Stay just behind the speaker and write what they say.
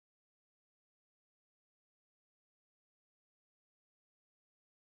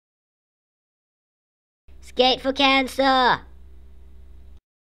Skate for cancer!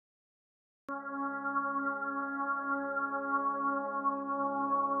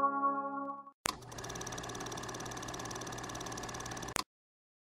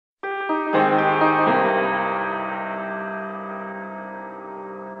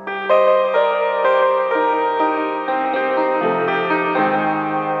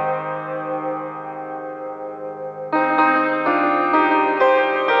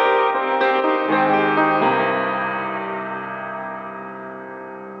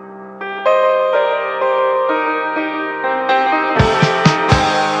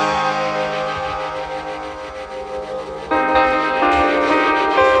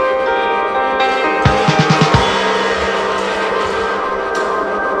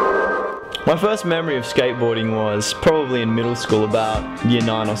 My first memory of skateboarding was probably in middle school, about year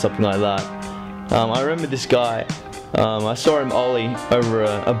 9 or something like that. I remember this guy, I saw him ollie over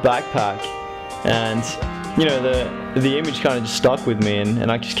a backpack, and you know, the image kind of just stuck with me, and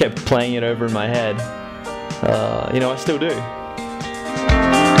I just kept playing it over in my head. You know, I still do.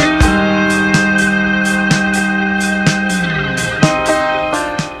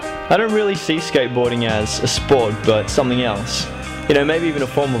 I don't really see skateboarding as a sport, but something else. You know, maybe even a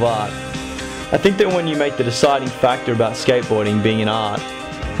form of art. I think that when you make the deciding factor about skateboarding being an art,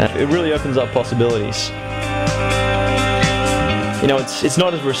 it really opens up possibilities. You know, it's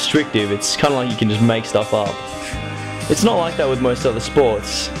not as restrictive, it's kind of like you can just make stuff up. It's not like that with most other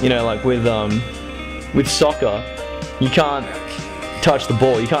sports. You know, like with soccer, you can't touch the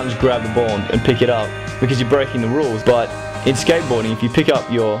ball, you can't just grab the ball and pick it up because you're breaking the rules. But in skateboarding, if you pick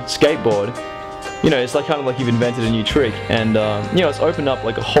up your skateboard, you know, it's like kind of like you've invented a new trick, and you know, it's opened up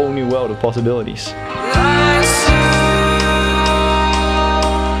like a whole new world of possibilities.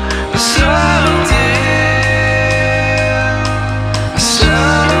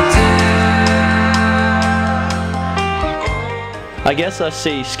 I guess I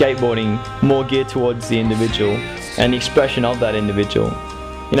see skateboarding more geared towards the individual and the expression of that individual.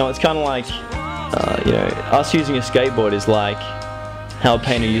 You know, it's kind of like, you know, us using a skateboard is like how a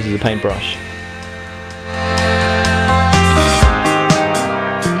painter uses a paintbrush.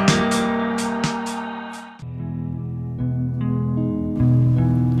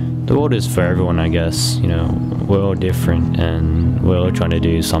 The world is for everyone, I guess. You know, we're all different and we're all trying to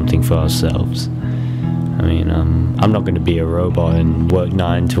do something for ourselves. I mean, I'm not going to be a robot and work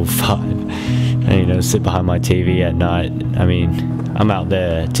 9 till 5 and, you know, sit behind my TV at night. I mean, I'm out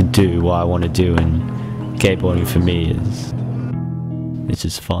there to do what I want to do, and skateboarding for me it's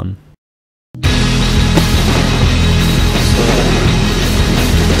just fun.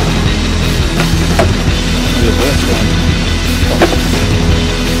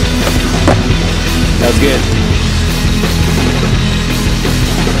 That was good.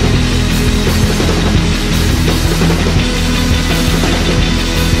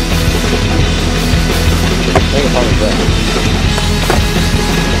 Make a public breath.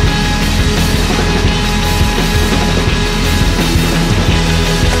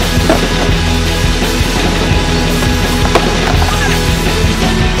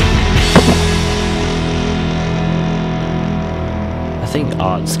 I think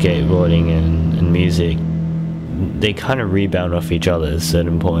art, skateboarding and music, they kind of rebound off each other at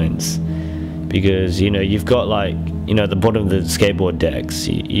certain points, because, you know, you've got, like, you know, at the bottom of the skateboard decks,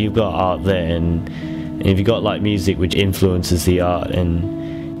 you've got art there, and you've got like music which influences the art,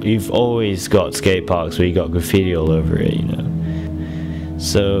 and you've always got skate parks where you got graffiti all over it, you know.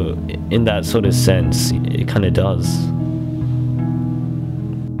 So in that sort of sense, it kind of does.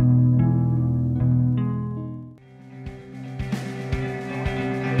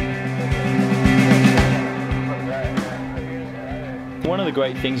 One of the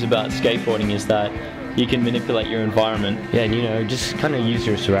great things about skateboarding is that you can manipulate your environment. Yeah, and, you know, just kind of use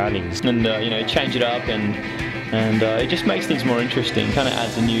your surroundings. And, you know, change it up, and it just makes things more interesting, kind of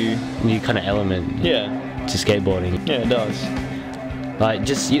adds a new kind of element to skateboarding. Yeah, it does. Like,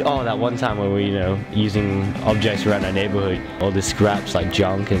 just, oh, that one time where we, you know, using objects around our neighborhood, all the scraps like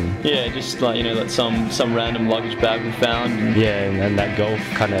junk and... Yeah, just like, you know, like some random luggage bag we found. And yeah, and that golf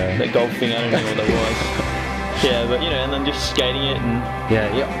kind of... That golf thing, I don't know what that was. Yeah, but, you know, and then just skating it and...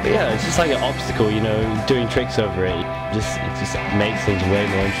 Yeah, it's just like an obstacle, you know, doing tricks over it. It just makes things way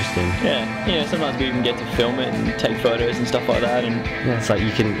more interesting. Yeah, you know, sometimes we even get to film it and take photos and stuff like that, and... Yeah, it's like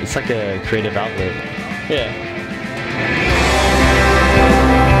it's like a creative outlet. Yeah.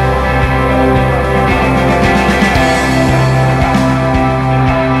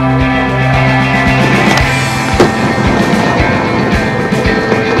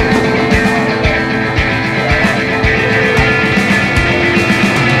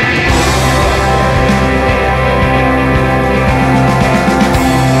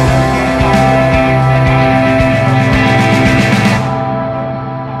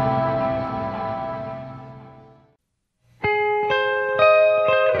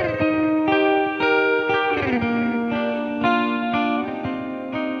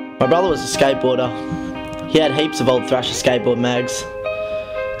 brother was a skateboarder. He had heaps of old Thrasher skateboard mags.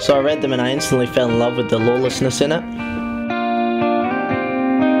 So I read them and I instantly fell in love with the lawlessness in it.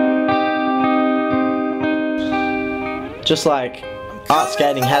 Just like art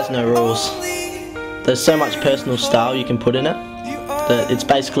skating has no rules. There's so much personal style you can put in it that it's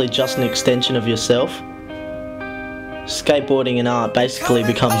basically just an extension of yourself. Skateboarding and art basically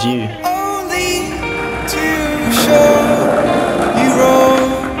becomes you.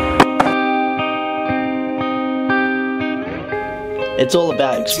 It's all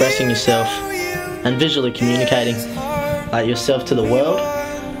about expressing yourself and visually communicating yourself to the world,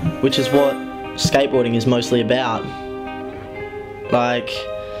 which is what skateboarding is mostly about.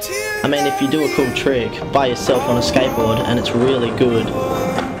 I mean, if you do a cool trick by yourself on a skateboard and it's really good,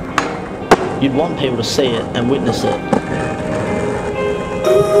 you'd want people to see it and witness it.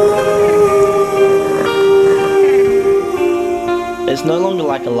 It's no longer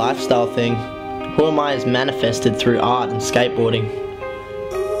like a lifestyle thing. Who am I is manifested through art and skateboarding.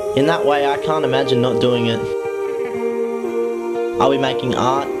 In that way, I can't imagine not doing it. I'll be making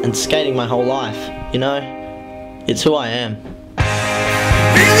art and skating my whole life, you know? It's who I am.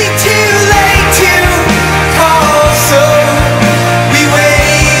 Really too late to call so